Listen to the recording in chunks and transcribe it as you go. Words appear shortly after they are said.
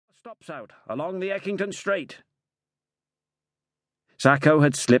stops out along the Eckington Strait." Sacco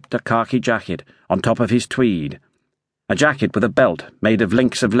had slipped a khaki jacket on top of his tweed, a jacket with a belt made of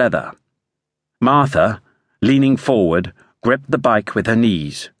links of leather. Martha, leaning forward, gripped the bike with her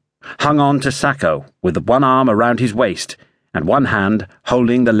knees, hung on to Sacco with one arm around his waist and one hand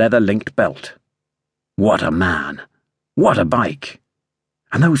holding the leather-linked belt. What a man! What a bike!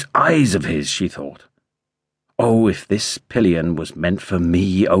 And those eyes of his, she thought. Oh, if this pillion was meant for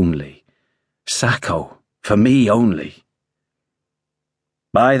me only. Sacco, for me only.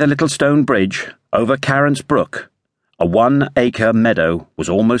 By the little stone bridge, over Carron's Brook, a 1-acre meadow was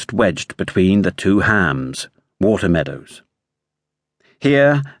almost wedged between the two hams, water meadows.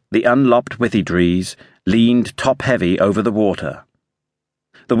 Here, the unlopped withy trees leaned top-heavy over the water.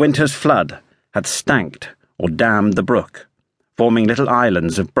 The winter's flood had stanked or dammed the brook, forming little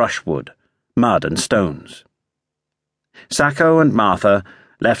islands of brushwood, mud and stones. Sacco and Martha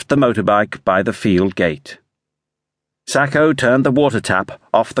left the motorbike by the field gate. Sacco turned the water tap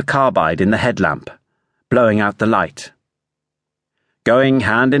off the carbide in the headlamp, blowing out the light. Going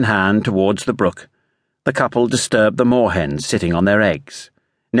hand in hand towards the brook, the couple disturbed the moorhens sitting on their eggs,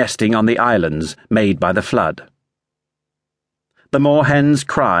 nesting on the islands made by the flood. The moorhen's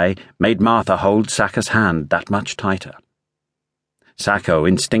cry made Martha hold Sacco's hand that much tighter. Sacco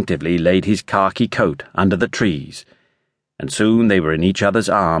instinctively laid his khaki coat under the trees, and soon they were in each other's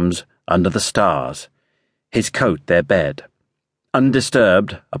arms under the stars, his coat their bed,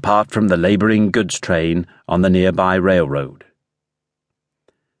 undisturbed apart from the labouring goods train on the nearby railroad.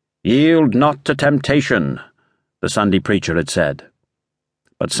 "Yield not to temptation," the Sunday preacher had said.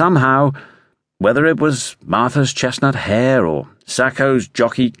 But somehow, whether it was Martha's chestnut hair or Sacco's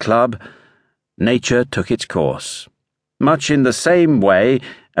jockey club, nature took its course, much in the same way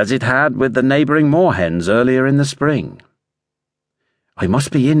as it had with the neighbouring moorhens earlier in the spring. "I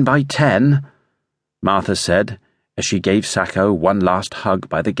must be in by 10, Martha said, as she gave Sacco one last hug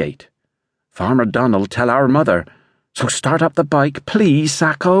by the gate. "Farmer Dunn'll tell our mother, so start up the bike, please,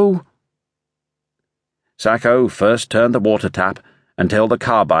 Sacco." Sacco first turned the water tap until the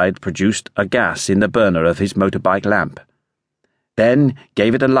carbide produced a gas in the burner of his motorbike lamp, then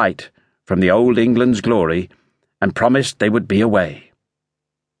gave it a light from the old England's glory and promised they would be away.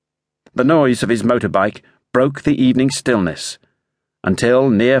 The noise of his motorbike broke the evening stillness, until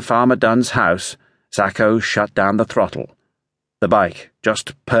near Farmer Dunn's house Sacco shut down the throttle, the bike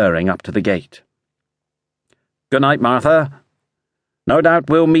just purring up to the gate. "Good night, Martha. No doubt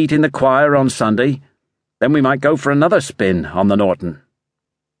we'll meet in the choir on Sunday, then we might go for another spin on the Norton."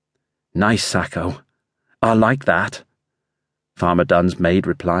 "Nice, Sacco. I like that," Farmer Dunn's maid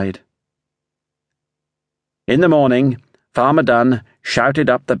replied. In the morning, Farmer Dunn shouted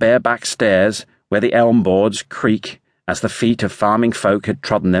up the bareback stairs where the elm boards creak as the feet of farming folk had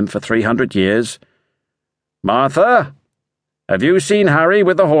trodden them for 300 years. "Martha, have you seen Harry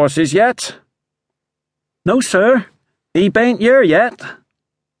with the horses yet?" "No, sir. He bain't here yet,"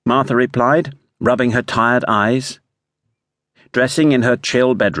 Martha replied, rubbing her tired eyes. Dressing in her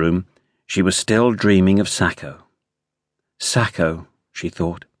chill bedroom, she was still dreaming of Sacco. Sacco, she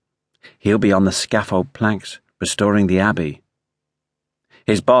thought. He'll be on the scaffold planks, restoring the abbey.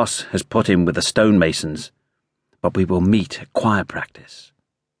 His boss has put him with the stonemasons, but we will meet at choir practice.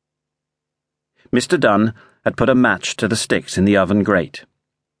 Mr. Dunn had put a match to the sticks in the oven grate.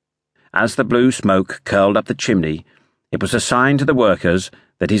 As the blue smoke curled up the chimney, it was a sign to the workers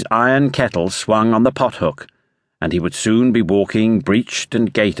that his iron kettle swung on the pothook, and he would soon be walking breeched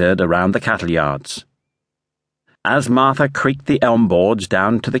and gaitered around the cattle yards. As Martha creaked the elm boards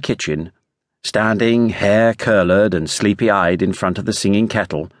down to the kitchen, standing hair-curlered and sleepy-eyed in front of the singing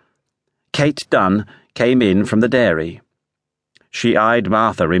kettle, Kate Dunn came in from the dairy. She eyed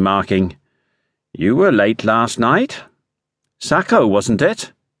Martha, remarking, "You were late last night. Sacco, wasn't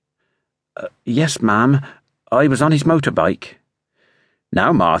it?" "Yes, ma'am. I was on his motorbike."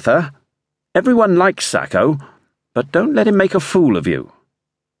 "Now, Martha, everyone likes Sacco, but don't let him make a fool of you."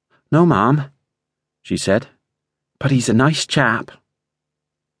 "No, ma'am," she said, "but he's a nice chap."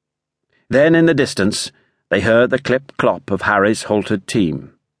 Then in the distance they heard the clip-clop of Harry's haltered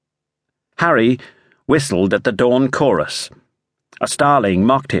team. Harry whistled at the dawn chorus. A starling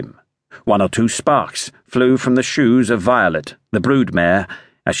mocked him. 1 or 2 sparks flew from the shoes of Violet, the broodmare,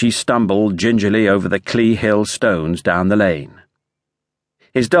 as she stumbled gingerly over the Clee Hill stones down the lane.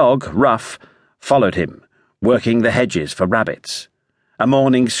 His dog, Ruff, followed him, working the hedges for rabbits, a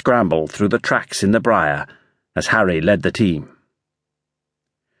morning scramble through the tracks in the briar as Harry led the team.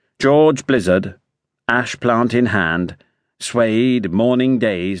 George Blizzard, ash plant in hand, swayed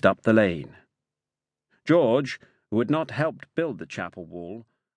morning-dazed up the lane. George, who had not helped build the chapel wall,